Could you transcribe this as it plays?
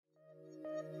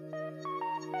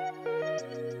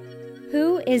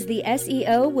Who is the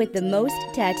SEO with the most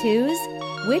tattoos?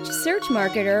 Which search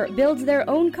marketer builds their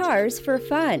own cars for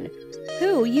fun?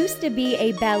 Who used to be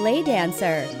a ballet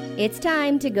dancer? It's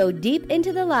time to go deep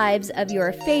into the lives of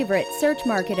your favorite search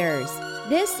marketers.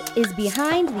 This is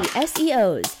Behind the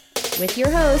SEOs with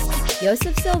your hosts,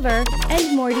 Joseph Silver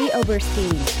and Morty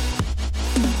Oberstein.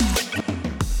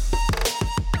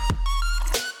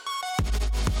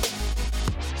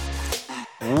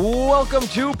 Welcome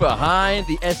to Behind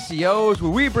the SEOs,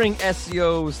 where we bring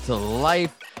SEOs to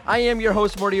life. I am your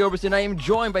host, Morty Oberstein. I am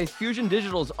joined by Fusion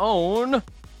Digital's own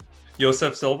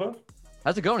Joseph Silva.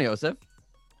 How's it going, Joseph?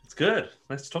 It's good.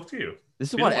 Nice to talk to you.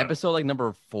 This is what, episode like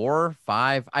number 4,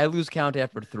 5? I lose count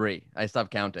after 3. I stopped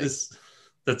counting.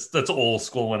 That's all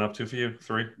school went up to for you.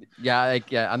 3. Yeah,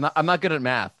 I'm not good at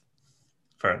math.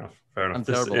 Fair enough. I'm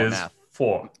This terrible at is math.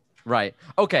 4. Right.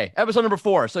 Okay. Episode number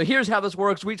 4. So here's how this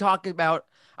works. We talk to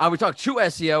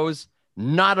SEOs,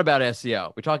 not about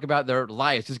SEO. We talk about their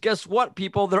lives. Because guess what,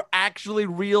 people? They're actually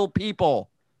real people.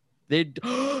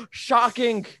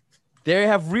 Shocking. They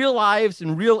have real lives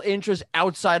and real interests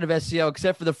outside of SEO,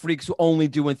 except for the freaks who only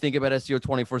do and think about SEO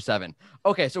 24/7.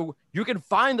 Okay, so you can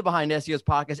find the Behind SEOs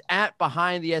podcast at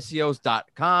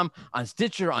behindtheseos.com, on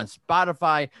Stitcher, on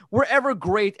Spotify, wherever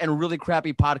great and really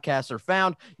crappy podcasts are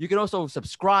found. You can also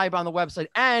subscribe on the website,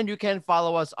 and you can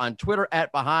follow us on Twitter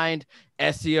at Behind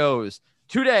SEOs.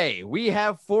 Today, we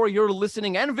have, for your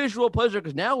listening and visual pleasure,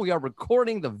 because now we are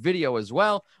recording the video as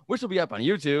well, which will be up on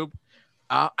YouTube.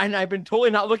 And I've been totally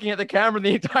not looking at the camera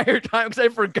the entire time because I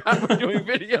forgot we're doing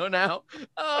video now.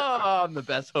 Oh, I'm the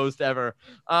best host ever.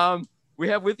 We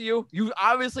have with you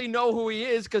obviously know who he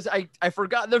is because I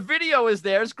forgot the video is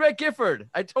there. It's Greg Gifford.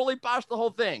 I totally botched the whole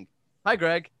thing. Hi,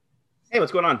 Greg. Hey,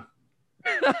 what's going on?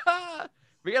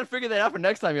 We got to figure that out for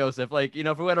next time, Joseph. Like,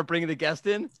 if we want to bring the guest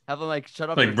in, have them shut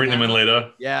up. Bring them in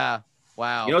later. Yeah.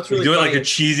 Wow. What's really do it funny like a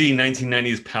cheesy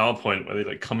 1990s PowerPoint where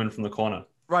they come in from the corner.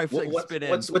 Right.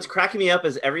 What's cracking me up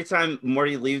is every time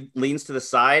Morty leans to the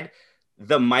side,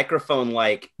 the microphone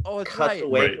cuts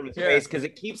away from his face because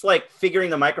it keeps figuring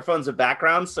the microphone's a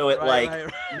background, so it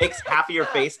makes half of your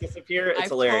face disappear. It's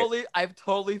hilarious. I've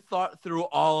totally thought through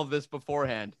all of this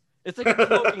beforehand. It's like a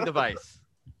cloaking device.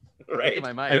 Right.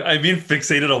 I've been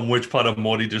fixated on which part of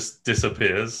Morty just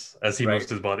disappears as he moves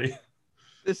his body.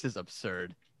 This is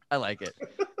absurd. I like it.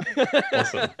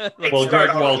 Awesome. Well,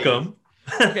 Greg, welcome.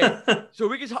 Okay, so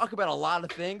we can talk about a lot of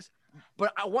things,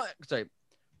 but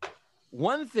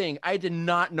one thing I did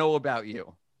not know about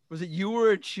you was that you were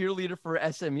a cheerleader for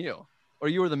SMU, or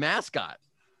you were the mascot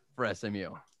for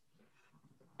SMU.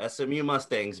 SMU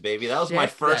Mustangs, baby. That was my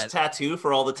first tattoo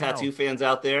for all the tattoo fans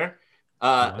out there.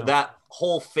 That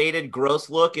whole faded, gross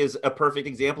look is a perfect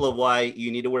example of why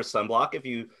you need to wear sunblock if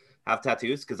you have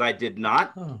tattoos, because I did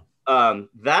not.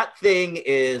 That thing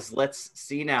is, let's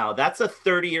see now, that's a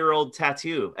 30-year-old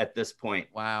tattoo at this point.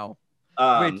 Wow.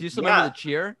 Wait, do you still remember the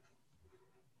cheer?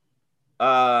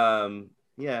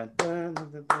 Yeah.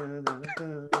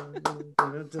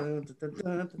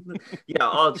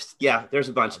 There's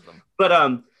a bunch of them.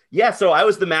 But so I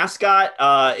was the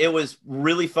mascot. It was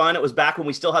really fun. It was back when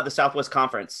we still had the Southwest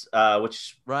Conference,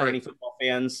 which for any football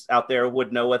fans out there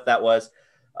would know what that was.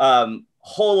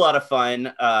 Whole lot of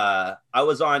fun. I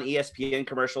was on ESPN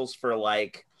commercials for while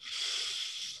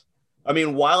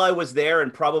I was there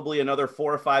and probably another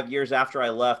 4 or 5 years after I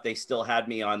left, they still had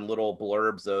me on little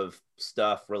blurbs of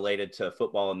stuff related to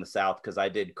football in the South because I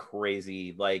did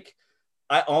crazy.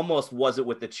 I almost wasn't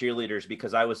with the cheerleaders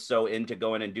because I was so into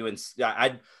going and doing.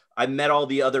 I met all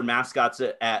the other mascots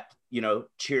at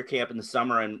cheer camp in the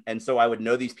summer, and so I would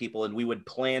know these people, and we would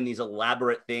plan these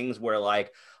elaborate things where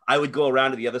I would go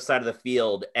around to the other side of the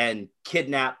field and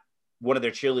kidnap one of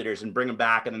their cheerleaders and bring them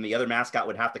back. And then the other mascot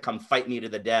would have to come fight me to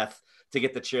the death to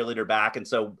get the cheerleader back. And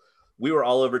so we were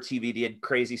all over TV, did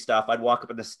crazy stuff. I'd walk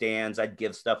up in the stands. I'd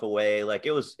give stuff away.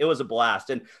 It was a blast.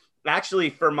 And actually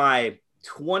for my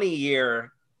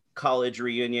 20-year college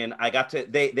reunion, I got to,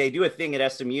 they do a thing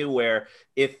at SMU where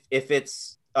if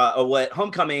it's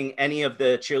homecoming, any of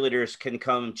the cheerleaders can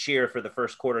come cheer for the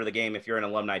first quarter of the game if you're an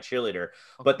alumni cheerleader.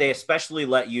 But they especially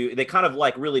they kind of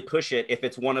really push it if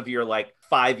it's one of your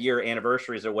 5-year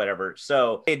anniversaries or whatever.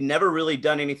 So they'd never really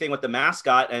done anything with the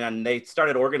mascot, and they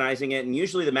started organizing it. And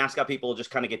usually the mascot people will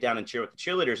just kind of get down and cheer with the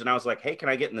cheerleaders. And I was like, hey, can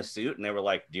I get in the suit? And they were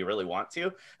like, do you really want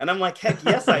to? And I'm like, heck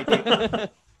yes, I do.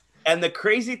 And the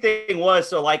crazy thing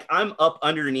was, I'm up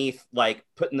underneath,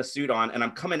 putting the suit on, and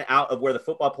I'm coming out of where the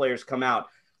football players come out.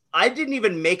 I didn't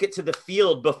even make it to the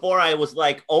field before I was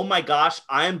like, oh my gosh,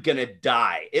 I'm going to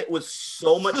die. It was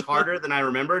so much harder than I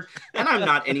remembered. And I'm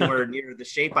not anywhere near the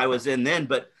shape I was in then,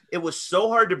 but It was so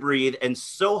hard to breathe and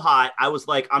so hot. I was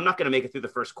like, I'm not going to make it through the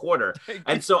first quarter.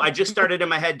 And so I just started in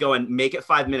my head going, make it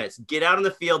 5 minutes, get out on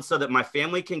the field so that my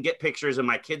family can get pictures and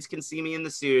my kids can see me in the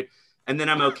suit. And then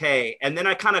I'm okay. And then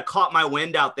I kind of caught my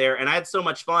wind out there and I had so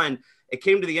much fun. It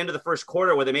came to the end of the first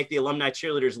quarter where they make the alumni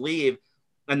cheerleaders leave.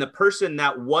 And the person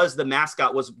that was the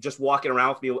mascot was just walking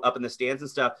around with me up in the stands and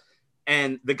stuff.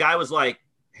 And the guy was like,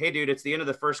 hey, dude, it's the end of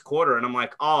the first quarter. And I'm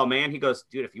like, oh, man. He goes,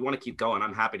 dude, if you want to keep going,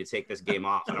 I'm happy to take this game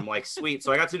off. And I'm like, sweet.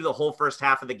 So I got to do the whole first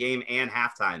half of the game and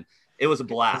halftime. It was a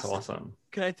blast. That's awesome.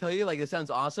 Can I tell you, like, this sounds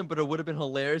awesome, but it would have been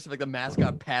hilarious if, like, the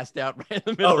mascot passed out right in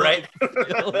the middle. Oh, right.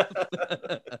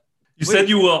 You said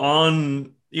you were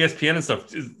on ESPN and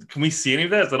stuff. Can we see any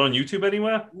of that? Is that on YouTube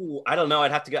anywhere? Ooh, I don't know.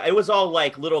 I'd have to go. It was all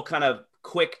like little kind of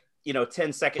quick,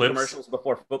 10-second Clips? commercials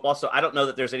before football. So I don't know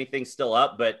that there's anything still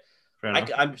up, but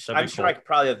I'm sure cool. I could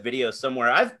probably have videos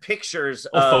somewhere. I have pictures.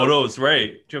 Photos,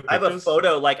 right? Do you have I have a pictures?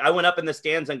 photo. Like I went up in the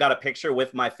stands and got a picture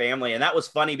with my family. And that was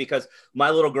funny because my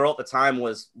little girl at the time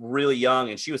was really young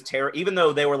and she was even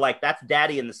though they were like, that's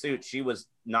daddy in the suit. She was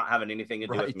not having anything to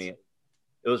do with me.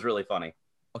 It was really funny.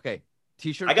 Okay.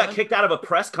 T-shirt. I got kicked out of a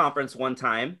press conference one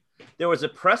time. There was a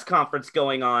press conference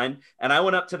going on and I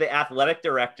went up to the athletic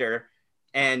director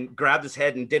and grabbed his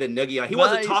head and did a noogie on. He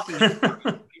wasn't talking.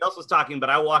 Somebody else was talking, but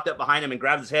I walked up behind him and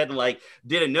grabbed his head and like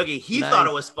did a noogie. He thought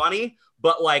it was funny,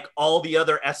 but like all the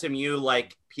other SMU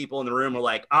like people in the room were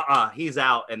like, he's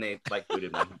out, and they like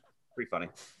booted me. Pretty funny.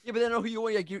 Yeah, but they don't know who you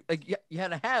were. You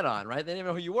had a hat on, right? They didn't even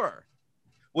know who you were.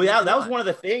 Well, yeah, that was one of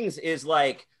the things. Is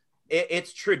like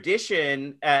it's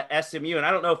tradition at SMU, and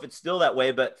I don't know if it's still that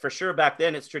way, but for sure back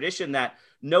then it's tradition that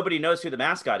nobody knows who the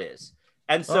mascot is.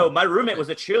 And so my roommate was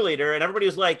a cheerleader and everybody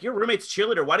was like, your roommate's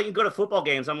cheerleader. Why don't you go to football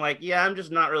games? I'm like, yeah, I'm just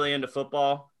not really into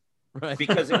football. Right.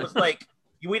 Because it was like,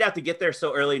 we'd have to get there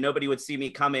so early. Nobody would see me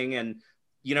coming. And,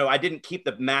 I didn't keep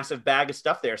the massive bag of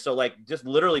stuff there. So like just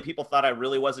literally people thought I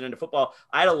really wasn't into football.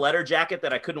 I had a letter jacket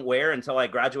that I couldn't wear until I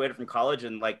graduated from college.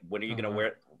 And like, when are you going to wear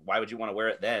it? Why would you want to wear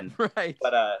it then? Right.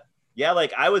 But yeah,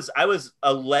 like I was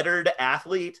a lettered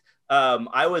athlete.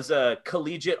 I was a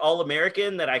collegiate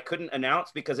All-American that I couldn't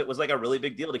announce because it was like a really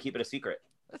big deal to keep it a secret.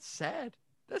 That's sad.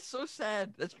 That's so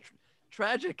sad. That's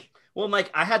tragic. Well, like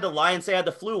I had to lie and say I had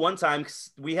the flu one time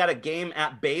because we had a game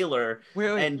at Baylor.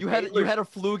 Wait, and you had a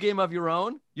flu game of your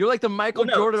own? You're like the Michael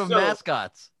Jordan of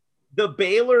mascots. The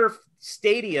Baylor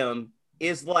stadium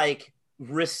is like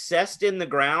recessed in the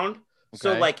ground. Okay.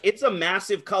 So like it's a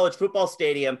massive college football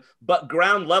stadium, but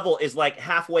ground level is like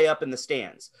halfway up in the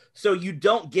stands. So you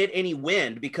don't get any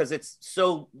wind because it's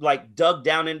so like dug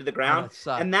down into the ground.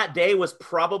 And that day was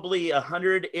probably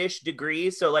 100-ish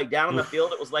degrees. So like down on the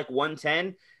field, it was like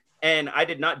 110. And I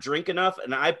did not drink enough.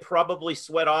 And I probably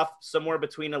sweat off somewhere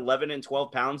between 11 and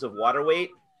 12 pounds of water weight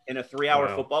in a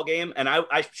 3-hour football game. And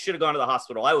I should have gone to the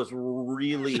hospital. I was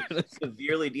really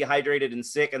severely dehydrated and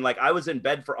sick. And like I was in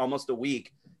bed for almost a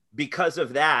week because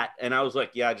of that. And I was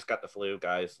like, yeah, I just got the flu,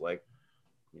 guys. Like,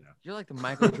 You're like the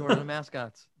Michael Jordan of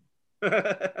mascots.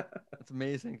 That's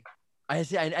amazing. I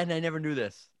see. And I never knew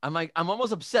this. I'm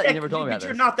almost upset you never told me about this.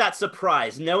 You're not that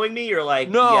surprised. Knowing me, you're like,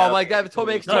 no, yeah, I'm like, that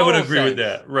totally makes I would agree sense. with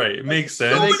that. Right. It makes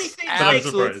sense. So many things make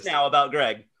sense now about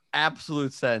Greg.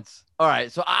 Absolute sense. All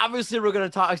right. So obviously we're going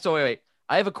to talk. So wait.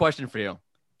 I have a question for you.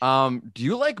 Do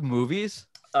you like movies?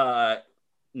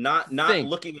 Not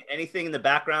looking at anything in the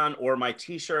background or my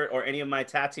T-shirt or any of my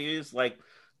tattoos. Like,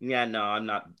 yeah, no, I'm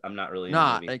not really.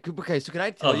 Okay, so can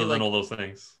I tell you? Other than all those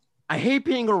things, I hate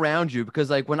being around you because,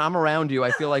 like, when I'm around you,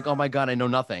 I feel like, oh my god, I know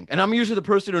nothing, and I'm usually the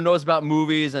person who knows about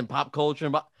movies and pop culture,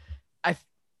 but I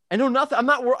know nothing.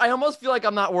 I almost feel like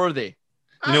I'm not worthy.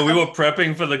 We were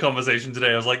prepping for the conversation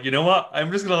today. I was like, you know what?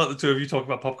 I'm just gonna let the two of you talk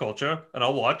about pop culture, and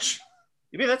I'll watch.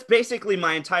 I mean, that's basically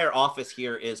my entire office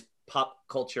here is pop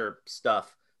culture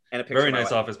stuff. And a picture very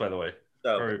nice office, by the way.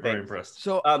 So, very impressed.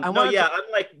 So I'm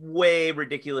like way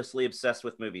ridiculously obsessed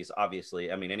with movies.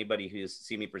 Obviously, I mean, anybody who's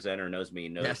seen me present or knows me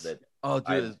knows that. Oh,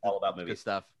 dude, I'm all about movies. Good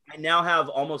stuff. I now have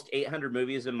almost 800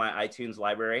 movies in my iTunes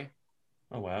library.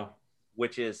 Oh wow!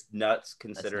 Which is nuts,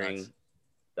 considering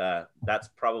that's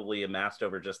probably amassed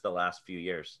over just the last few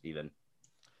years, even.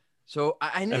 So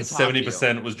I need. And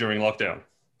 70% was during lockdown.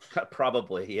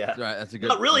 Probably, yeah. Right, that's a good.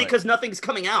 Not really, because nothing's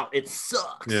coming out. It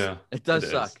sucks. Yeah, it does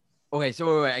suck. Okay,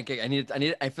 so wait.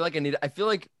 I feel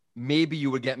like maybe you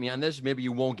would get me on this. Maybe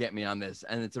you won't get me on this,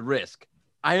 and it's a risk.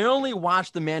 I only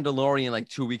watched The Mandalorian like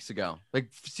 2 weeks ago, like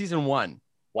season 1.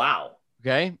 Wow.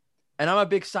 Okay, and I'm a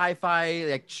big sci-fi,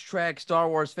 like Trek, Star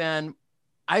Wars fan.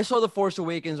 I saw The Force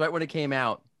Awakens right when it came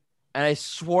out, and I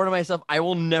swore to myself I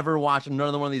will never watch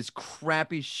another one of these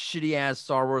crappy, shitty ass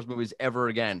Star Wars movies ever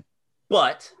again.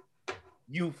 But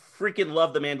You freaking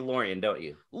love The Mandalorian, don't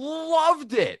you?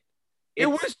 Loved it. It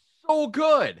was so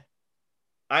good.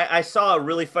 I saw a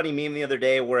really funny meme the other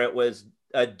day where it was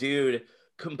a dude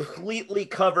completely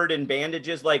covered in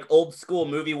bandages, like old school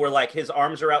movie where like his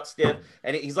arms are out stiff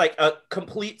and he's like a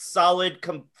complete solid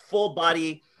full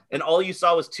body, and all you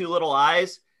saw was two little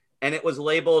eyes, and it was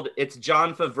labeled, it's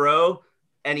Jon Favreau,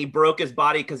 and he broke his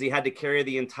body because he had to carry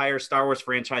the entire Star Wars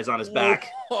franchise on his back.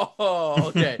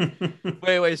 Oh, okay.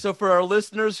 Wait. So for our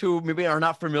listeners who maybe are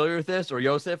not familiar with this, or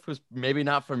Yosef, who's maybe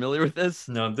not familiar with this.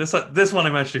 No, this one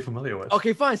I'm actually familiar with.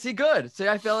 Okay, fine. See, good. See,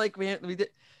 I felt like we did.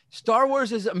 Star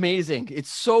Wars is amazing.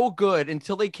 It's so good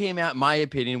until they came out, in my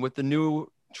opinion, with the new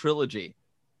trilogy.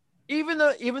 Even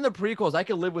the prequels, I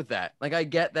could live with that. Like, I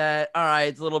get that. All right,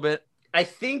 it's a little bit. I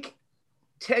think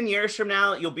 10 years from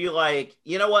now, you'll be like,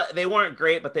 you know what? They weren't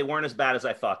great, but they weren't as bad as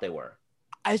I thought they were.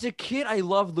 As a kid, I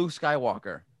loved Luke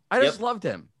Skywalker. I just loved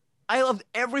him. I loved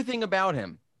everything about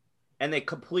him. And they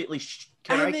completely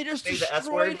they just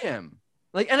destroyed him.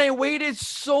 Like, and I waited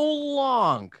so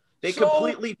long. They so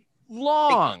completely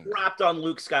long. They crapped on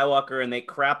Luke Skywalker, and they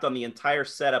crapped on the entire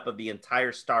setup of the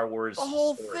entire Star Wars the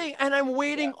whole story. thing. And I'm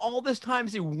waiting all this time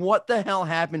to see what the hell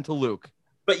happened to Luke.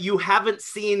 But you haven't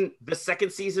seen the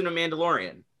second season of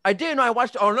Mandalorian. I did. No, I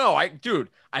watched. Oh no,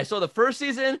 I saw the first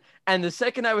season, and the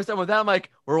second I was done with that, I'm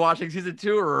like, we're watching season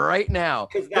 2 right now.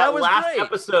 Because that was last great.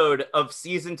 episode of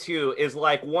season 2 is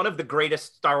like one of the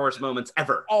greatest Star Wars moments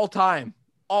ever. All time.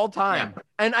 Yeah.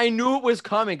 And I knew it was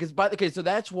coming so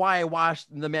that's why I watched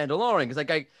The Mandalorian, because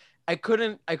like I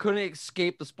couldn't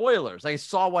escape the spoilers. I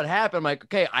saw what happened. I'm like,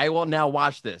 okay, I will now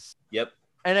watch this. Yep.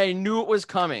 And I knew it was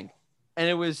coming, and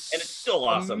it's still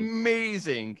awesome,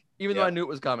 amazing, even though I knew it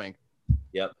was coming.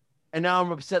 Yep. And now I'm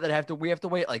upset that we have to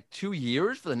wait like 2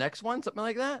 years for the next one, something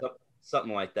like that.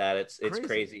 Something like that. It's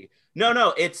crazy.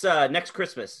 No, it's next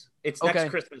Christmas. It's next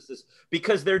Christmas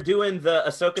because they're doing the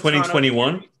Ahsoka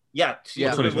 2021. Yeah.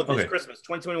 Okay. Christmas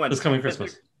 2021. This coming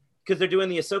Christmas. Because they're doing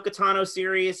the Ahsoka Tano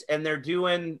series, and they're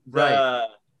doing the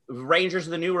Rangers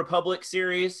of the New Republic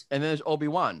series, and then there's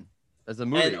Obi-Wan as a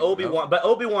movie. And Obi-Wan, but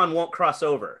Obi-Wan won't cross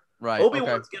over. Right.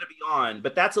 Obi-Wan's going to be on,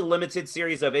 but that's a limited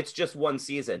series of it's just one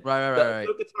season. Right.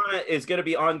 Ahsoka Tano is going to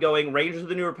be ongoing. Rangers of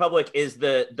the New Republic is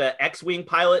the X-Wing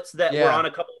pilots that were on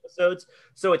a couple episodes.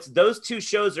 So it's those two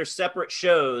shows are separate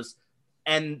shows,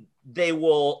 and they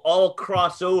will all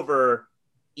cross over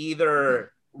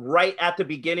either right at the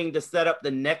beginning to set up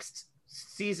the next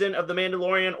season of The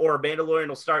Mandalorian, or Mandalorian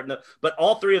will start but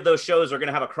all three of those shows are going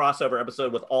to have a crossover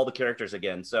episode with all the characters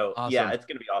again. So yeah, it's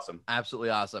going to be awesome. Absolutely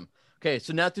awesome. Okay,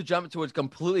 so now to jump into a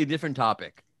completely different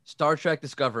topic, Star Trek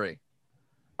Discovery.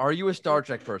 Are you a Star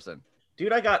Trek person?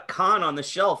 Dude, I got Khan on the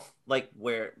shelf, like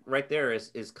where right there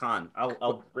is Khan.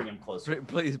 I'll bring him closer.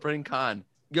 Please bring Khan.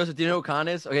 Joseph, do you know who Khan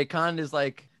is? Okay, Khan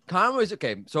was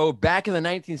okay. So back in the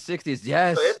 1960s,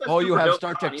 yes. So you have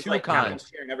Star Trek 2 Khan.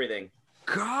 Sharing everything.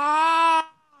 Khan.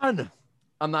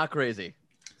 I'm not crazy.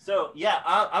 So yeah,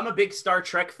 I'm a big Star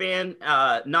Trek fan.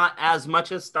 Not as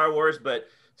much as Star Wars, but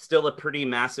still a pretty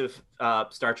massive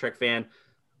Star Trek fan.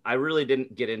 I really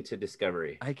didn't get into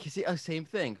Discovery. I can see same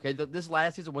thing. Okay, this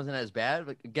last season wasn't as bad.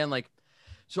 Like again,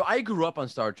 so I grew up on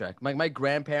Star Trek. My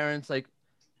grandparents, like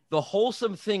the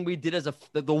wholesome thing we did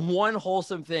the one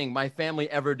wholesome thing my family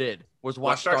ever did was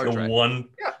watch Star Trek.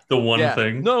 The one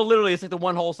thing. No, literally, it's like the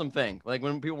one wholesome thing. Like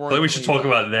when people were. I think we should talk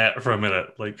about that for a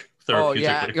minute, like therapeutically. Oh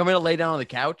yeah, you want me to lay down on the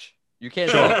couch? You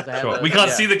can't. Sure. We can't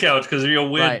see the couch because of your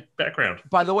weird background.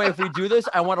 By the way, if we do this,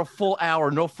 I want a full hour,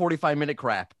 no 45-minute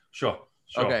crap. Sure.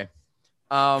 Okay.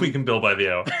 We can bill by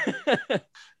the hour.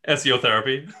 SEO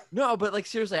therapy. No, but like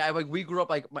seriously, we grew up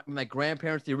like my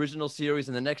grandparents, the original series,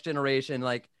 and the Next Generation,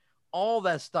 like all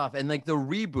that stuff, and like the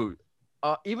reboot.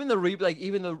 Even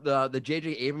the J.J.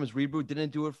 Abrams reboot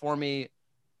didn't do it for me.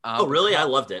 Oh really? I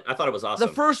loved it. I thought it was awesome.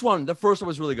 The first one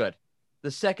was really good.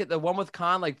 The one with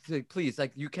Khan, like please,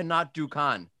 like you cannot do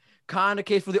Khan. Khan, in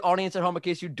case for the audience at home, in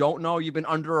case you don't know, you've been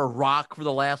under a rock for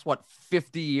the last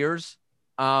 50 years.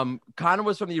 Khan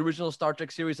was from the original Star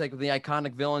Trek series, like the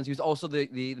iconic villains. He was also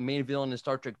the main villain in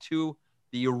Star Trek 2,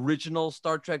 the original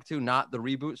Star Trek 2, not the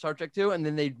reboot Star Trek 2. And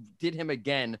then they did him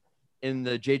again in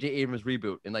the J.J. Abrams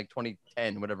reboot in like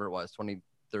 2010, whatever it was,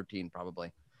 2013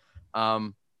 probably.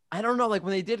 I don't know, like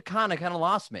when they did Khan, it kind of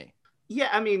lost me. Yeah,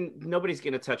 I mean, nobody's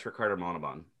going to touch Ricardo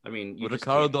Montalban. I mean,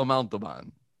 Ricardo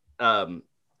Montalban.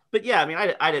 But yeah, I mean,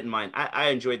 I didn't mind. I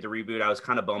enjoyed the reboot. I was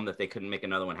kind of bummed that they couldn't make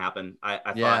another one happen.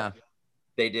 I thought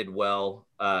they did well,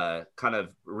 kind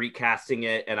of recasting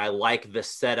it. And I like the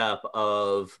setup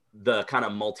of the kind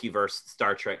of multiverse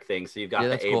Star Trek thing. So you've got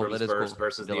the Abrams verse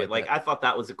versus the, like, I thought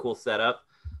that was a cool setup.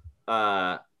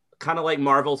 kind of like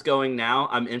Marvel's going now.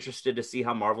 I'm interested to see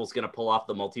how Marvel's going to pull off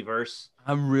the multiverse.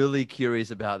 I'm really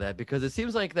curious about that because it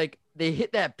seems like they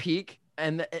hit that peak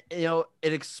and it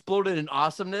exploded in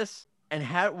awesomeness. And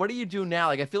what do you do now?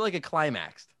 Like I feel like it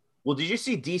climaxed. Well, did you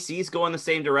see DC's go in the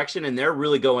same direction and they're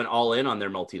really going all in on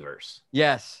their multiverse?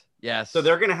 Yes. So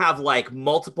they're going to have like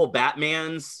multiple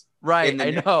Batmans. Right, in the I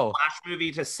next know. Flash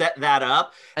movie to set that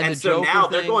up, and so Joker now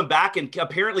thing, they're going back, and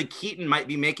apparently Keaton might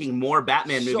be making more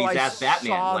Batman movies as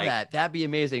Batman. Saw that'd be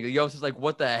amazing. Yost is like,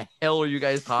 "What the hell are you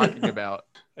guys talking about?"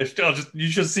 You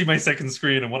should see my second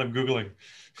screen and what I'm googling.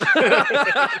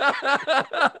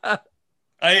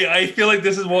 I feel like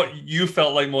this is what you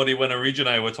felt like, Morty, when Origi and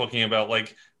I were talking about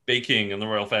like baking and the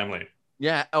royal family.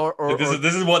 Yeah, or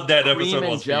this is what that episode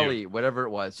was. Jelly, for you. Whatever it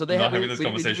was. So they not having this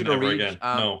conversation ever again.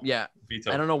 No. Yeah.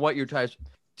 Veto. I don't know what your types.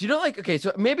 Do you know, like, okay,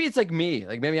 so maybe it's like me,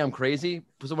 like maybe I'm crazy.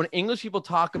 So when English people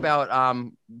talk about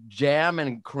jam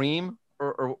and cream,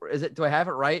 or is it? Do I have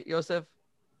it right, Joseph?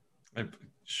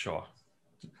 Sure.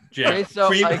 Jam, okay, so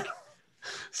cream, like,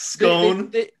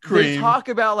 scone, cream. They talk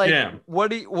about like jam.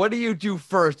 What do you do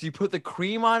first? Do you put the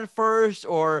cream on first,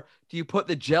 or do you put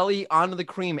the jelly onto the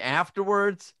cream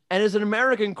afterwards? And as an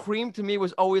American, cream to me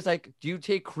was always like, do you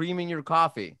take cream in your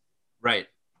coffee? Right.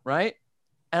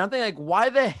 And I'm thinking, like, why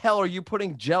the hell are you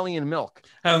putting jelly in milk?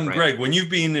 Right. Greg, when you've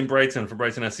been in Brighton for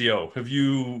Brighton SEO, have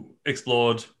you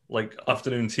explored like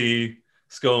afternoon tea,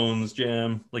 scones,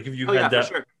 jam? Like, have you had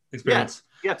that experience?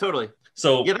 Yeah, totally.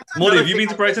 So, Morty, have you been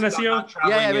to Brighton SEO?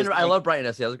 Yeah, I love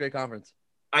Brighton SEO. It was a great conference.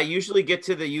 I usually get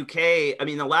to the UK. I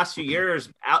mean, the last few years,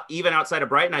 even outside of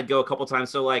Brighton, I'd go a couple times.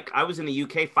 So, like, I was in the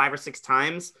UK 5 or 6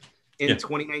 times in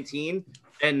 2019.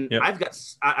 And I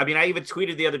even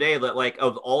tweeted the other day that, like,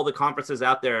 of all the conferences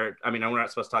out there, I mean, we're not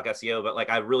supposed to talk SEO, but, like,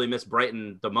 I really miss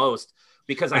Brighton the most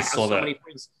because I have so many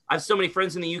friends. I have so many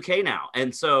friends in the UK now.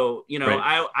 And so, you know,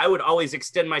 I would always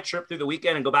extend my trip through the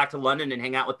weekend and go back to London and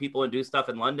hang out with people and do stuff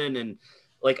in London. And,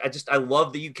 like, I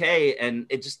love the UK, and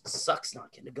it just sucks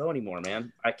not getting to go anymore,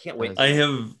 man. I can't wait.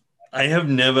 I have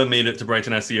never made it to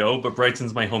Brighton SEO, but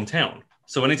Brighton's my hometown.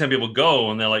 So anytime people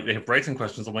go and they're like, they have Brighton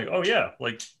questions, I'm like, oh yeah,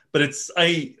 like, but it's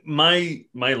my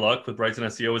luck with Brighton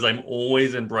SEO is I'm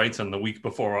always in Brighton the week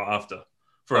before or after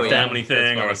for a family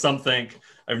thing or something.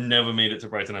 I've never made it to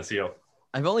Brighton SEO.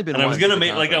 I've only been. And I was gonna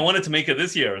make I wanted to make it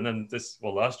this year, and then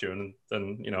last year, and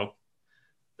then you know,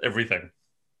 everything.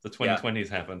 The 2020s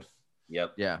happened.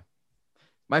 Yep. Yeah.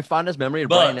 My fondest memory of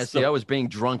Brighton SEO was being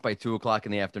drunk by 2:00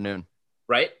 in the afternoon.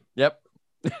 Right. Yep.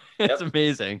 It's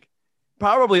amazing.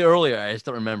 Probably earlier. I just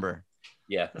don't remember.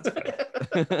 Yeah. That's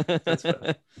fair. That's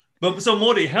fair. But so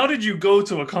Morty, how did you go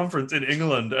to a conference in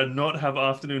England and not have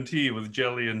afternoon tea with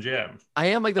jelly and jam? I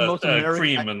am like the most American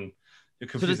cream and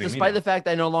confusing. So despite the fact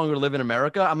that I no longer live in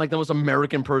America, I'm like the most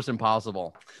American person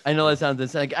possible. I know that sounds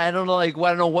insane. Like, I don't know, like, I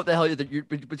don't know what the hell you're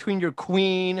between your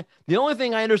queen. The only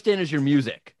thing I understand is your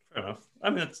music. Fair enough.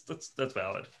 I mean, that's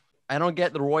valid. I don't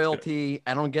get the royalty.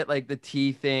 I don't get like the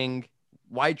tea thing.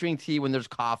 Why drink tea when there's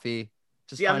coffee?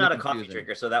 See, I'm not a coffee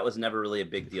drinker, so that was never really a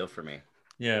big deal for me.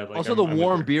 Yeah. Like also, the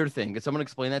warm beer thing. Can someone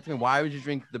explain that to me? Why would you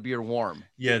drink the beer warm?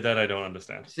 Yeah, that I don't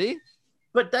understand. See?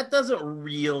 But that doesn't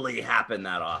really happen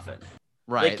that often.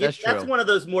 Right, like that's true. That's one of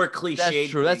those more cliche.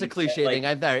 That's true. That's a cliche thing.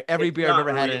 Every beer I've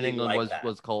ever had in England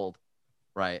was cold.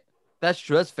 Right. That's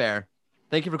true. That's fair.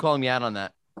 Thank you for calling me out on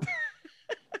that.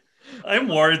 I'm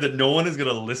worried that no one is going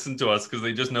to listen to us because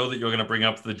they just know that you're going to bring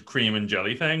up the cream and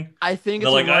jelly thing. I think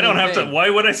they're like, I don't have to. Why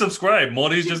would I subscribe?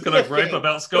 Morty's just going to gripe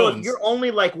about scones. So you're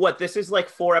only like what? This is like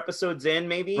 4 episodes in,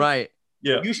 maybe. Right.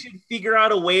 Yeah. You should figure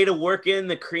out a way to work in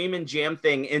the cream and jam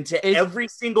thing into every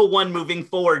single one moving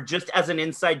forward, just as an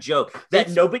inside joke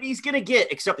that nobody's going to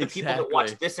get except the people that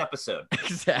watch this episode.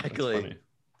 Exactly.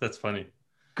 That's funny.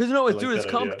 Because it's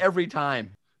come every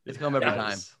time. It's come every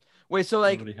time. Wait, so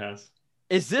like,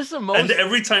 is this a most? And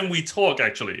every time we talk,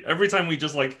 actually, every time we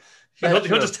just like, he'll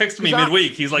just text me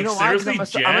midweek. He's like, seriously,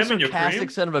 jam in your cream? I'm a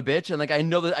sarcastic son of a bitch, and like I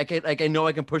know that I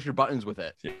can push your buttons with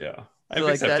it. Yeah, so,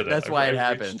 like that's why it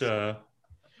happens.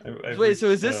 Wait, so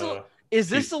is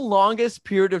this the longest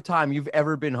period of time you've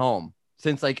ever been home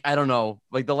since like I don't know,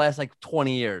 like the last like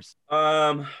 20 years?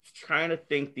 Trying to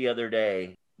think the other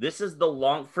day. This is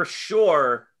for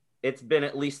sure. It's been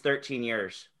at least 13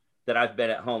 years that I've been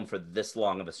at home for this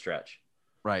long of a stretch.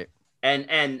 Right.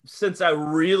 And since I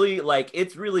really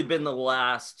it's really been the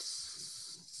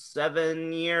last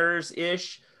 7 years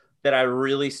ish that I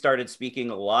really started speaking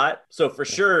a lot. So for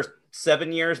sure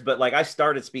 7 years, but like I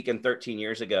started speaking 13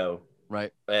 years ago.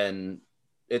 Right. And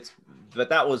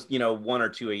that was, 1 or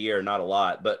 2 a year, not a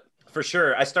lot, but for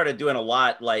sure I started doing a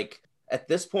lot like At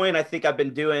this point, I think I've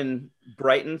been doing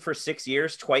Brighton for 6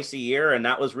 years, twice a year. And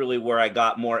that was really where I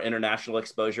got more international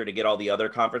exposure to get all the other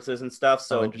conferences and stuff.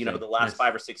 So, the last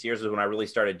 5 or 6 years is when I really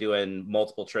started doing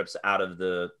multiple trips out of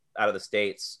the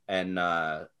States. And,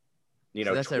 so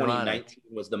 2019 ironic.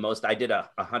 Was the most. I did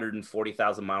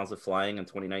 140,000 miles of flying in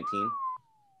 2019.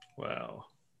 Wow.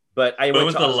 But I went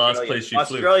was to the Australia. last place you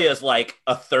flew? Australia is like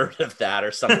a third of that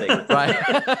or something. Right.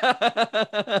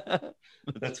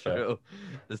 That's true.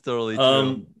 That's totally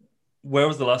true. Where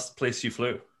was the last place you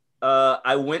flew?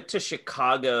 I went to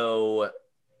Chicago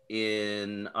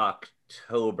in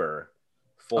October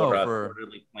for a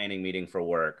quarterly planning meeting for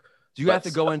work. Do you have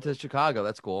to go into Chicago?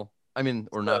 That's cool. I mean,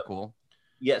 or not cool.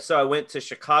 Yeah. So I went to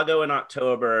Chicago in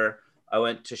October. I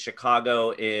went to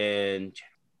Chicago in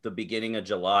the beginning of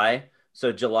July.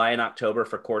 So July and October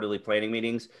for quarterly planning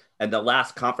meetings. And the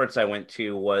last conference I went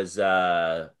to was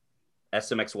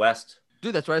SMX West.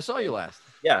 Dude, that's where I saw you last.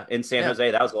 Yeah, in San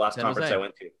Jose. That was the last conference I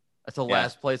went to. That's the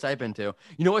last place I've been to.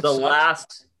 You know what? The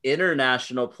last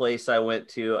international place I went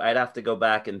to, I'd have to go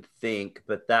back and think,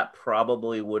 but that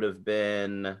probably would have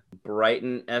been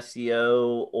Brighton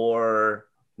SEO or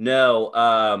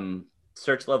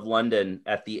Search Love London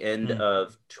at the end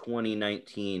of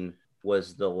 2019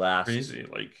 was the last. Crazy,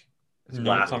 like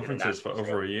no conferences for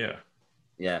over a year.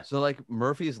 Yeah. So like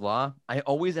Murphy's Law, I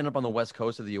always end up on the West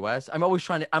Coast of the US. I'm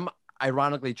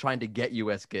ironically trying to get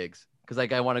US gigs because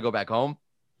like I want to go back home.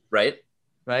 Right.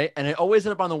 And I always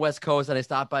end up on the West Coast and I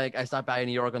stopped by in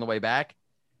New York on the way back.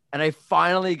 And I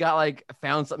finally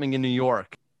found something in New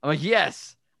York. I'm like,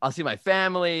 yes, I'll see my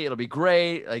family. It'll be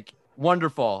great. Like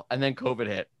wonderful. And then COVID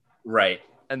hit. Right.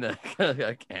 And then I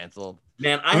got canceled.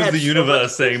 Man, I had the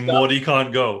universe saying Morty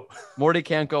can't go. Morty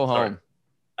can't go home. Sorry.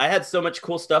 I had so much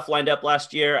cool stuff lined up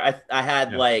last year. I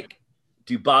had like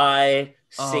Dubai,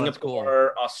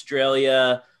 Singapore,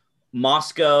 Australia,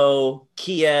 Moscow,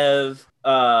 Kiev.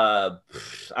 I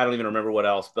don't even remember what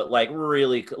else, but like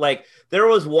really like there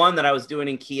was one that I was doing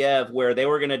in Kiev where they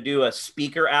were going to do a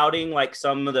speaker outing. Like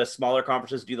some of the smaller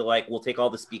conferences do we'll take all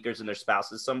the speakers and their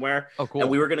spouses somewhere. Oh, cool. And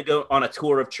we were going to go on a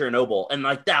tour of Chernobyl and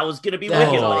like, that was going to be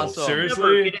wicked. wicked. Awesome. Seriously?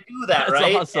 Never going to do that. That's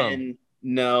right. Awesome. And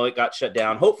no, it got shut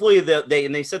down. Hopefully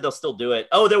they said they'll still do it.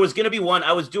 Oh, there was going to be one.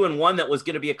 I was doing one that was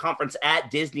going to be a conference at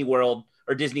Disney World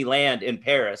or Disneyland in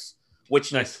Paris,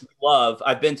 which nice. I love.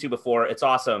 I've been to before. It's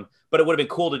awesome. But it would have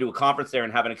been cool to do a conference there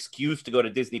and have an excuse to go to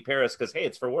Disney Paris because, hey,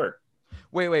 it's for work.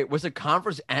 Wait. Was the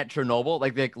conference at Chernobyl?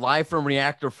 Like live from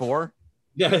Reactor 4?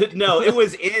 No, it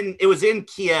was in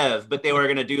Kiev, but they were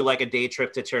going to do like a day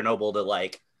trip to Chernobyl to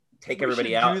like take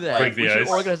everybody out. Do that. We should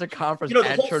organize a conference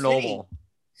at Chernobyl.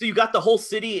 So you got the whole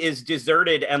city is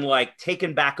deserted and like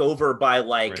taken back over by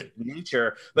like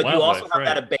nature, but you also have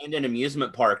that abandoned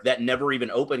amusement park that never even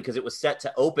opened because it was set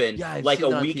to open like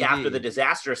a week after the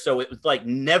disaster. So it was like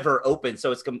never open.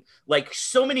 So it's like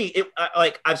so many.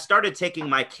 I've started taking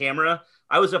my camera.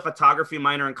 I was a photography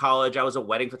minor in college. I was a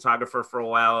wedding photographer for a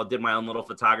while. I did my own little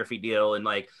photography deal, and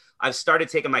like I've started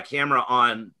taking my camera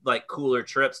on like cooler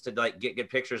trips to like get good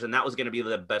pictures, and that was going to be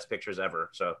the best pictures ever.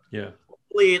 So yeah.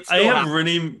 I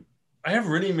have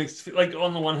really mixed, like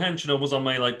on the one hand, Chernobyl's on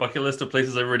my like bucket list of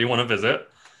places I really want to visit.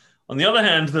 On the other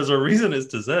hand, there's a reason it's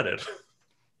deserted.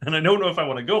 And I don't know if I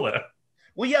want to go there.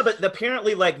 Well, yeah, but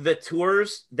apparently like the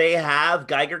tours, they have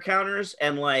Geiger counters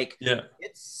and like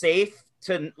it's safe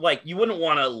to like, you wouldn't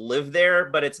want to live there,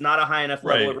 but it's not a high enough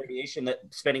level of radiation that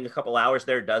spending a couple hours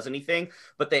there does anything.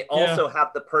 But they also have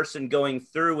the person going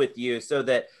through with you so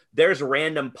that there's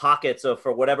random pockets of,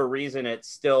 for whatever reason, it's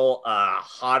still a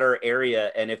hotter area.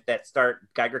 And if that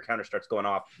Geiger counter starts going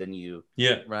off, then you.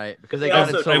 Yeah. Right. Because they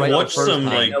also I watched some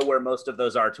I know where most of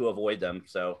those are to avoid them.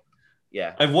 So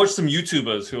yeah. I've watched some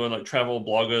YouTubers who are like travel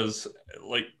bloggers.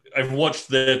 Like I've watched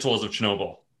their tours of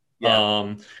Chernobyl.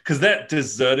 Yeah. Because that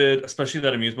deserted, especially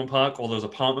that amusement park, all those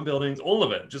apartment buildings, all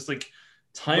of it, just like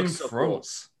time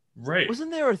froze. Cool. Right.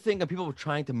 Wasn't there a thing of people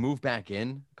trying to move back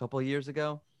in a couple of years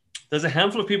ago? There's a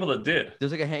handful of people that did.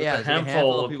 There's like a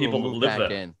handful of people who moved back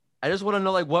in. I just want to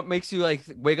know like what makes you like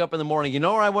wake up in the morning. You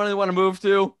know where I want to move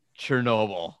to?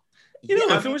 Chernobyl. You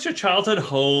know, if it was your childhood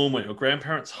home or your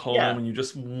grandparents' home and you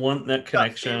just want that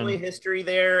connection. Family history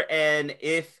there, and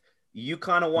if you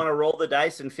kind of want to roll the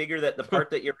dice and figure that the part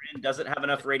that you're in doesn't have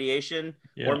enough radiation,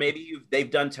 or maybe they've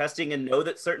done testing and know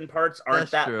that certain parts aren't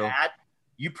bad.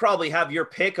 You probably have your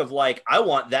pick of like, I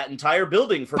want that entire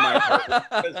building for my apartment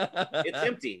because it's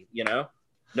empty, you know?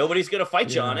 Nobody's going to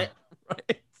fight you on it.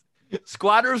 Right.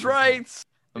 Squatters' rights.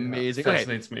 Amazing.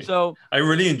 Fascinates me. So I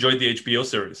really enjoyed the HBO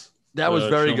series. That was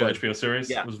very good. HBO series.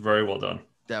 Yeah. It was very well done.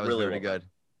 That was really very good.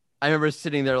 I remember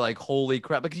sitting there like, holy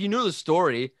crap, because you knew the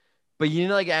story, but you need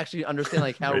to like actually understand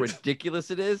like how Right.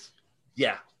 ridiculous it is.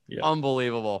 Yeah. Yeah.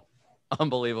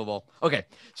 Unbelievable. Okay,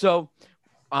 so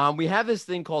we have this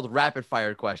thing called rapid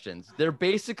fire questions. They're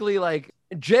basically like,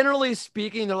 generally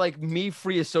speaking, they're like me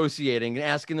free associating and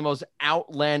asking the most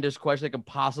outlandish question I can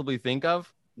possibly think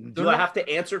of. Do I have to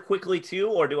answer quickly too,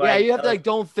 or do Yeah, I? you have to like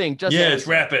don't think. Just Yeah, answer. it's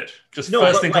rapid. Just No,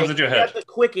 first but, thing like, comes into your you head. have the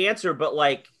quick answer, but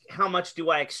like, how much do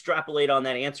I extrapolate on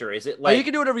that answer? Is it Oh, like? you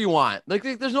can do whatever you want. Like,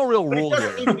 there's no real But it rule doesn't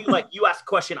here. need to be like you ask a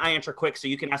question, I answer quick, so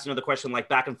you can ask another question like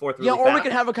back and forth. Really Yeah, or we fast.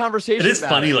 can have a conversation. It is about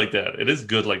funny it. like that. It is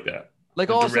good like that. Like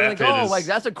The all of a sudden, like, rapid oh, is- like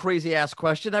that's a crazy ass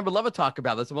question. I would love to talk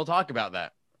about this, and we'll talk about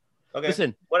that. Okay,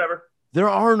 Listen, whatever. there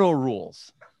are no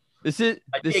rules. This is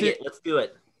I dig it. Let's do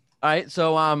it. all right.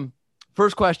 So,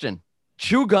 first question: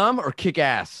 chew gum or kick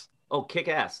ass? Oh, kick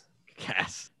ass. Kick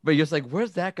ass. But you're just like,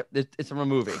 where's that? It's from a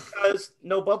movie. Because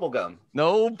no bubble gum.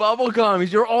 No bubble gum.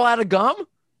 You're all out of gum.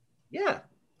 Yeah.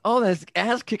 Oh, that's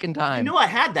ass kicking You time. knew I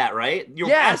had that, right? You were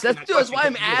Yes, asking that's that why question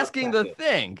I'm because you knew asking the about that.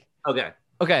 thing. Okay.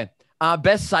 Okay.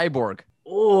 Best cyborg.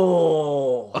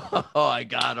 Oh, Oh, I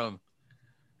got him.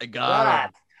 I got him.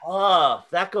 that's tough.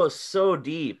 That goes so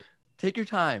deep. Take your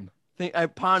time. I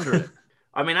ponder it.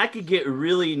 I mean, I could get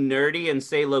really nerdy and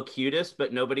say Locutus,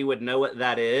 but nobody would know what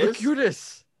that is.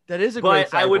 Locutus. That is a great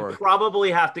But cyborg. I would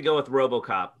probably have to go with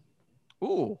RoboCop.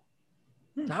 Ooh.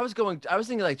 I was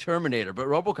thinking like Terminator, but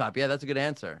RoboCop. Yeah, that's a good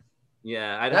answer.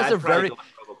 Yeah, That's I'd a probably very- go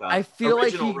with RoboCop. I feel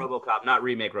like Original he- RoboCop, not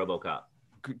remake RoboCop.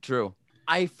 True.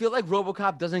 I feel like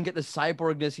RoboCop doesn't get the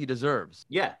cyborgness he deserves.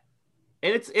 Yeah,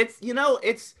 and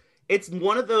it's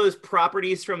one of those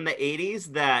properties from the 80s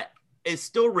that is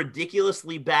still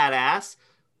ridiculously badass,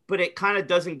 but it kind of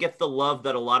doesn't get the love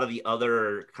that a lot of the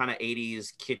other kind of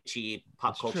 80s kitschy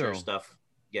pop That's culture true. stuff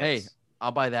Hey, gets.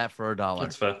 I'll buy that for $1.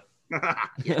 That's fair.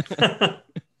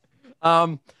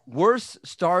 Worst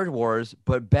Star Wars,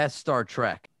 but best Star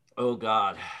Trek. Oh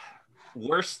God,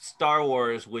 worst Star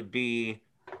Wars would be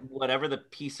whatever the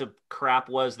piece of crap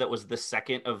was that was the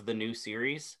second of the new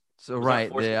series. So Was that right,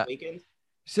 Force yeah. Awakens?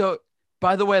 So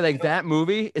by the way, like that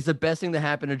movie is the best thing that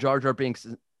happened to Jar Jar Binks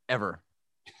ever.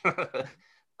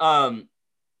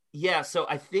 Yeah, so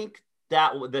I think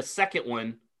that the second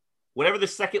one, whatever the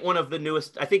second one of the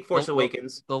newest, I think Force The-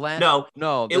 Awakens. The last No,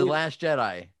 no, it the was- Last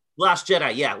Jedi. Last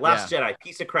Jedi, yeah, Last Jedi,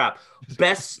 piece of crap.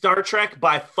 Best Star Trek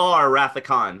by far, Wrath of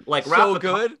Khan. Like Wrath So of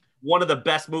Khan, good. one of the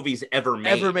best movies ever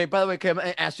made. Ever made. By the way, can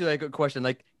I ask you like a question?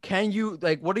 Like, can you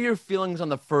like what are your feelings on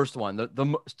the first one,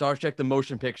 the Star Trek the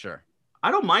motion picture? I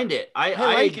don't mind it. I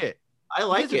like it. I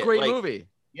like It's it. a great Like, movie.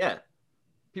 Yeah.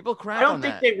 People crap I don't on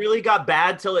think that. they really got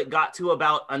bad till it got to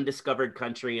about Undiscovered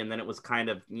Country, and then it was kind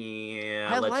of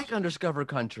I like Undiscovered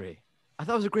Country. I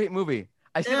thought it was a great movie.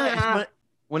 I see Yeah.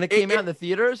 when it came out in the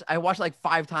theaters, I watched like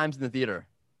 5 times in the theater.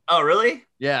 Oh, really?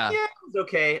 Yeah, Yeah, it was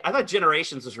okay. I thought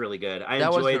Generations was really good. I that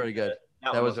was enjoyed very good.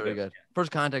 That That one was very good.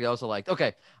 First Contact I also liked.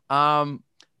 Okay.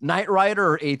 Knight Rider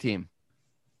or A-Team?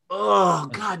 Oh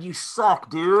God, you suck,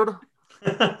 dude.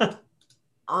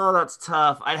 Oh, that's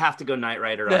tough. I'd have to go Knight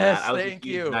Rider on Yes, that. I was thank a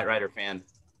huge you. Knight Rider fan.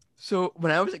 So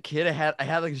when I was a kid, I had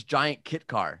like this giant kit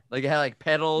car. Like it had like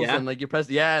pedals Yeah? and like you press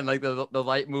and like the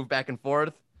light moved back and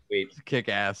forth. Wait. Kick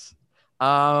ass.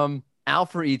 Al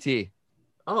for ET.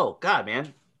 Oh God,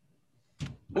 man.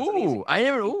 That's an easy Ooh, one. I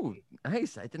never. Ooh,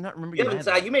 nice. I did not remember You, you. haven't-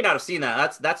 Had that. you may not have seen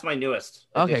that. That's my newest.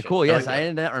 Okay, edition. cool. Yes, like I that.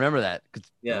 did not remember that because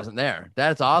Yeah. it wasn't there.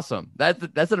 That's awesome.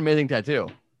 That's an amazing tattoo.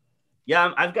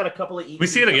 Yeah, I've got a couple of. We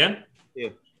see it again.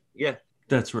 Yeah,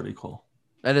 That's really cool.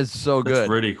 That is so That's good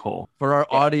really cool. for our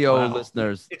audio Wow.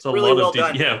 listeners. it's It's a really lot well of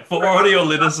done. Yeah, for audio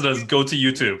listeners, go to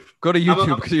YouTube. Go to I'm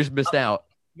YouTube a- because you just missed out.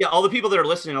 Yeah, all the people that are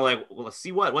listening are like, well, let's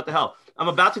see what the hell? I'm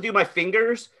about to do my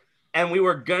fingers, and we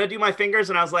were gonna do my fingers,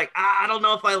 and I was like, I don't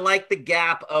know if I like the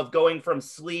gap of going from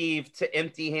sleeve to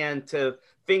empty hand to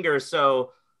fingers,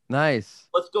 so Nice.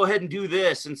 let's go ahead and do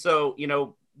this. And so,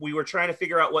 we were trying to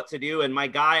figure out what to do, and my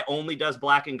guy only does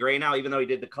black and gray now, even though he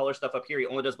did the color stuff up here, he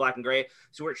only does black and gray.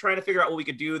 So we're trying to figure out what we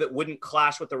could do that wouldn't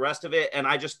clash with the rest of it. And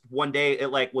I just, one day it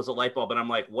like was a light bulb, and I'm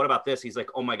like, what about this? He's like,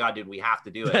 oh my God, dude, we have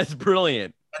to do it. That's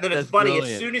brilliant. And then it's That's funny.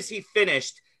 brilliant. As soon as he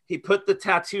finished, he put the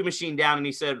tattoo machine down and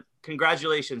he said,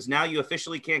 congratulations. Now you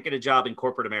officially can't get a job in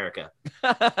corporate America, which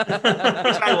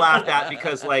I laughed at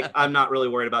because like, I'm not really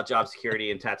worried about job security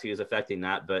and tattoos affecting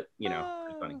that, but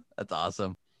it's funny. That's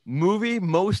awesome. Movie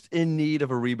most in need of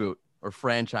a reboot or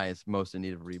franchise most in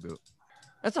need of a reboot.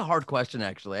 That's a hard question,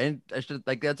 actually. I should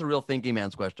like that's a real thinking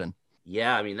man's question.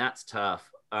 Yeah. I mean, that's tough.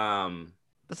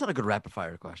 That's not a good rapid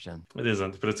fire question. It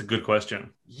isn't, but it's a good question.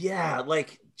 Yeah.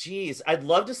 Like, geez, I'd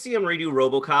love to see him redo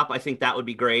RoboCop. I think that would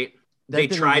be great. That They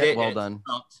didn't tried get it. well and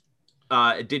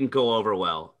done. It didn't go over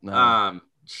well. No.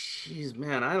 Geez,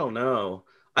 man, I don't know.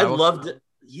 I loved it.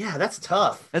 Yeah, that's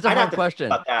tough. That's a hard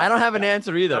question. I don't have an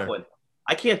answer either.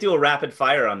 I can't do a rapid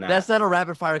fire on that. That's not a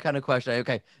rapid fire kind of question.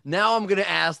 Okay, now I'm gonna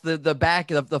ask the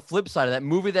back of the flip side of that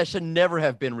movie that should never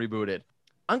have been rebooted.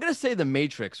 I'm gonna say The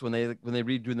Matrix when they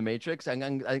redo The Matrix.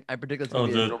 I predict it's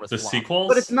gonna be the sequels.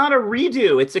 But it's not a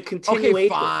redo; it's a continuation. Okay,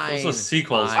 fine. Those are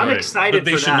sequels. I'm excited.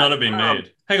 But they should not have been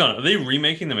made. Hang on, are they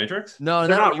remaking The Matrix? No,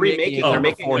 they're not remaking it. They're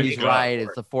making before he's right.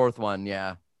 It's the fourth one.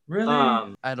 Yeah.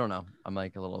 Really? I don't know. I'm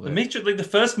like a little bit. The Matrix, like the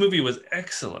first movie was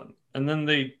excellent, and then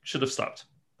they should have stopped.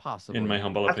 Possibly. In my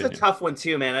humble opinion. That's a tough one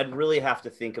too, man. I'd really have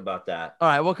to think about that. All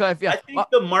right. Well, I think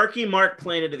the Marky Mark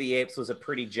Planet of the Apes was a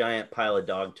pretty giant pile of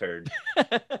dog turd.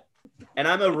 And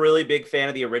I'm a really big fan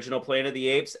of the original Planet of the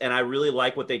Apes, and I really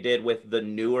like what they did with the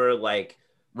newer, like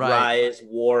Rise,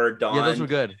 War, Dawn. Yeah, those were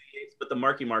good. But the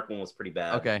Marky Mark one was pretty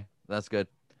bad. Okay, that's good.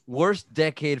 Worst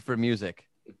decade for music.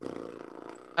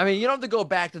 I mean, you don't have to go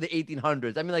back to the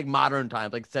 1800s. I mean, like modern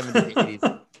times, like 70s,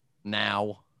 80s.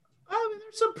 Now. I mean,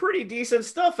 there's some pretty decent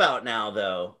stuff out now,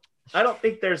 though. I don't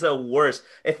think there's a worst.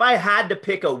 If I had to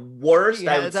pick a worst,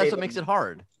 I would say that's what makes it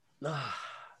hard.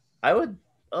 I would.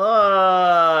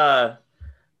 I'm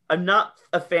not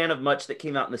a fan of much that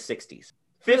came out in the 60s.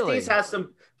 50s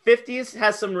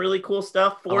has some really cool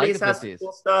stuff. 40s has some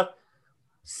cool stuff.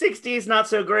 60s not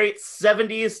so great.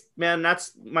 70s, man,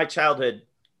 that's my childhood.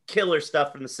 Killer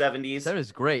stuff from the 70s. That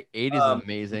is great. 80s is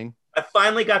amazing. I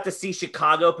finally got to see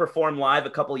Chicago perform live a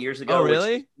couple years ago. Oh,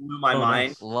 really? Which blew my mind.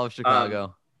 Nice. Love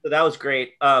Chicago. So that was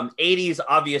great. 80s,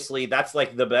 obviously, that's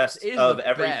like the best of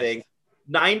everything.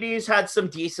 Best. 90s had some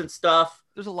decent stuff.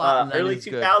 There's a lot. Early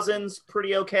 2000s,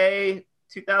 pretty okay.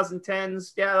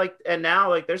 2010s, yeah. Like, and now,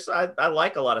 like, I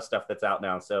like a lot of stuff that's out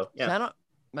now. So yeah, I'll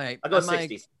go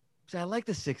 60s. I like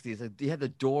the 60s. Like, you had the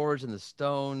Doors and the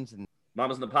Stones and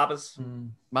Mamas and the Papas.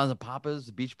 Mamas and Papas,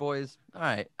 the Beach Boys. All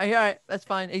right. That's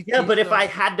fine. 80s, yeah, but if I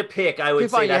had to pick, I would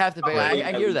say you have to pick.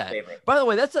 I hear that. Favorite. By the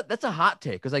way, that's a hot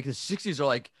take because like the 60s are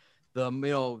like the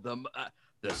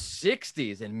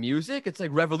 60s in music. It's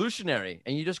like revolutionary,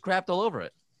 and you just crapped all over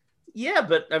it. Yeah,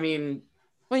 but I mean,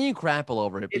 well, you crap all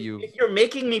over it, but if you're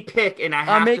making me pick, and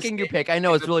I'm making you pick. I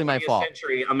know it's really my fault.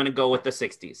 I'm gonna go with the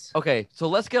 60s. Okay, so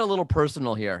let's get a little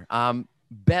personal here.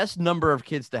 Best number of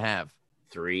kids to have.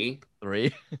 3.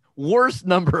 Worst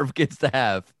number of kids to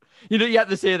have. You know, you have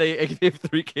to say they have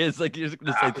 3 kids. Like you're just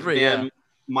gonna say 3. Man,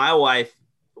 my wife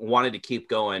wanted to keep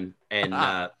going, and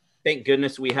thank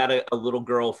goodness we had a little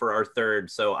girl for our third.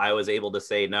 So I was able to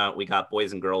say, no, we got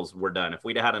boys and girls. We're done. If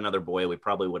we'd had another boy, we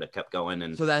probably would have kept going.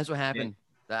 And so that's what happened.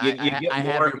 You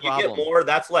get more.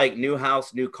 That's like new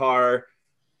house, new car.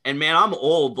 And man, I'm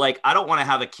old. Like, I don't want to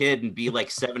have a kid and be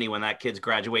like 70 when that kid's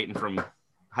graduating from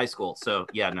high school. So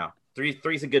yeah, no.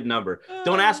 3's a good number.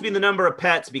 Don't ask me the number of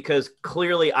pets because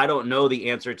clearly I don't know the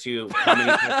answer to how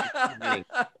many pets.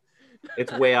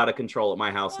 It's way out of control at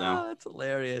my house now. That's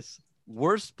hilarious.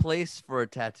 Worst place for a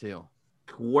tattoo?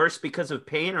 Worst because of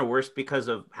pain or worst because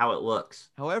of how it looks?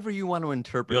 However you want to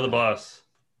interpret. You're the boss.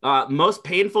 Most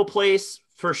painful place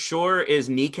for sure is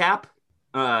kneecap.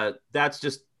 That's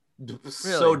just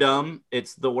so dumb.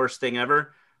 It's the worst thing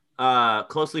ever.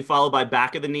 Closely followed by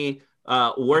back of the knee.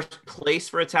 Worst place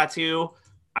for a tattoo.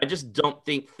 I just don't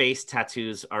think face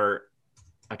tattoos are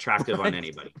attractive on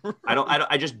anybody.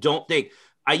 I just don't think.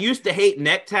 I used to hate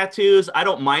neck tattoos. I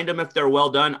don't mind them if they're well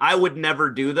done. I would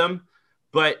never do them.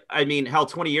 But I mean, hell,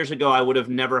 20 years ago, I would have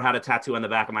never had a tattoo on the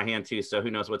back of my hand too. So who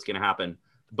knows what's going to happen.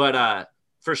 But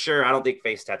for sure, I don't think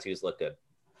face tattoos look good.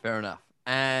 Fair enough.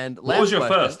 And what was your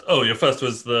first? Oh, your first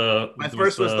was my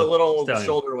first was the little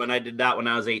shoulder one. I did that when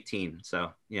I was 18.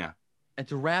 So yeah. And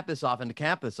to wrap this off and to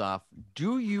cap this off,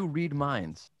 do you read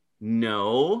minds?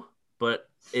 No, but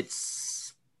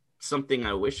it's something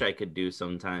I wish I could do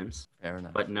sometimes. Fair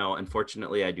enough. But no,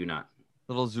 unfortunately, I do not.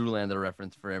 Little Zoolander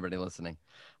reference for everybody listening.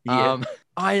 Yeah.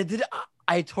 I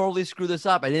totally screwed this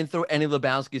up. I didn't throw any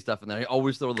Lebowski stuff in there. I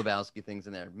always throw Lebowski things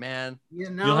in there. Man.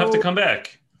 You'll have to come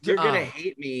back. You're going to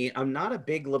hate me. I'm not a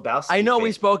big Lebowski I know fan.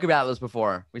 We spoke about this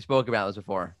before.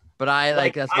 But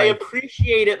I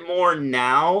appreciate it more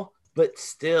now, but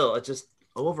still, it just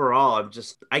overall,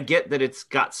 I get that it's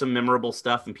got some memorable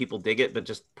stuff and people dig it, but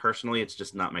just personally, it's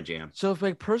just not my jam. So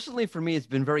like personally for me, it's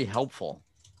been very helpful.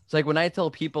 It's like when I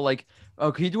tell people like,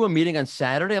 oh, can you do a meeting on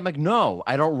Saturday? I'm like, no,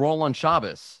 I don't roll on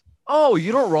Shabbos. Oh,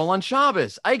 you don't roll on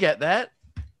Shabbos. I get that.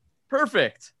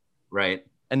 Perfect. Right.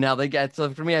 And now they get,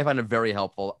 so for me, I find it very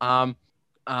helpful. I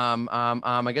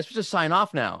guess we just sign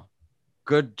off now.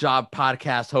 Good job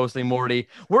podcast hosting, Morty.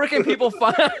 Where can people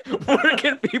find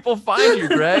you,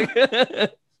 Greg?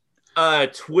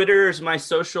 Twitter is my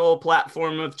social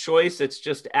platform of choice. It's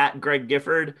just at Greg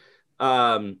Gifford.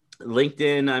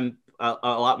 LinkedIn, a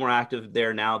lot more active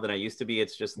there now than I used to be.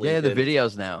 It's just LinkedIn. The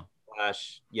videos now.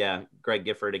 Greg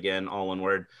Gifford again, all one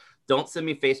word. Don't send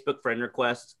me Facebook friend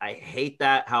requests. I hate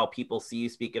that, how people see you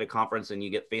speak at a conference and you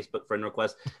get Facebook friend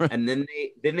requests, and then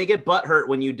they get butthurt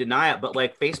when you deny it. But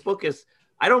like Facebook is,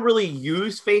 I don't really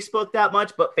use Facebook that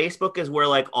much, but Facebook is where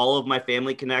like all of my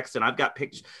family connects, and I've got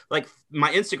pictures. Like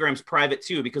my Instagram's private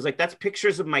too, because like that's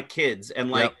pictures of my kids, and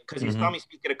like because you saw me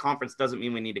speak at a conference doesn't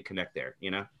mean we need to connect there,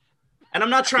 you know. And I'm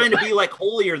not trying to be like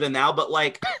holier than thou, but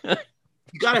like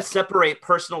you got to separate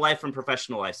personal life from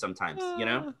professional life sometimes, you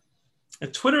know.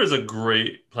 Twitter is a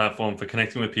great platform for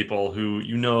connecting with people who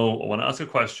you know want to ask a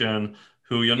question,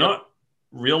 who you're not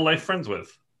real life friends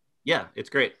with. Yeah, it's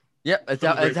great. Yeah,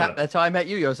 that's how I met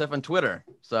you, Joseph, on Twitter.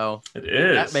 So it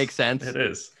is. That makes sense. It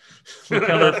is.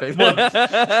 Perfect. All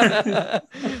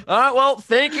right. Well,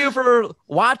 thank you for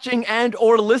watching and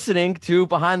or listening to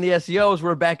Behind the SEOs.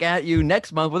 We're back at you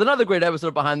next month with another great episode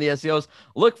of Behind the SEOs.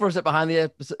 Look for us at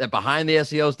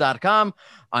BehindTheSEOs.com,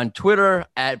 on Twitter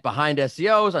at Behind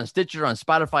SEOs, on Stitcher, on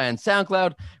Spotify, and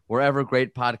SoundCloud, wherever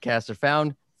great podcasts are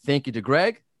found. Thank you to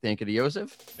Greg. Thank you to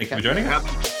Joseph. Thank you for joining us.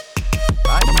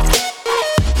 Bye.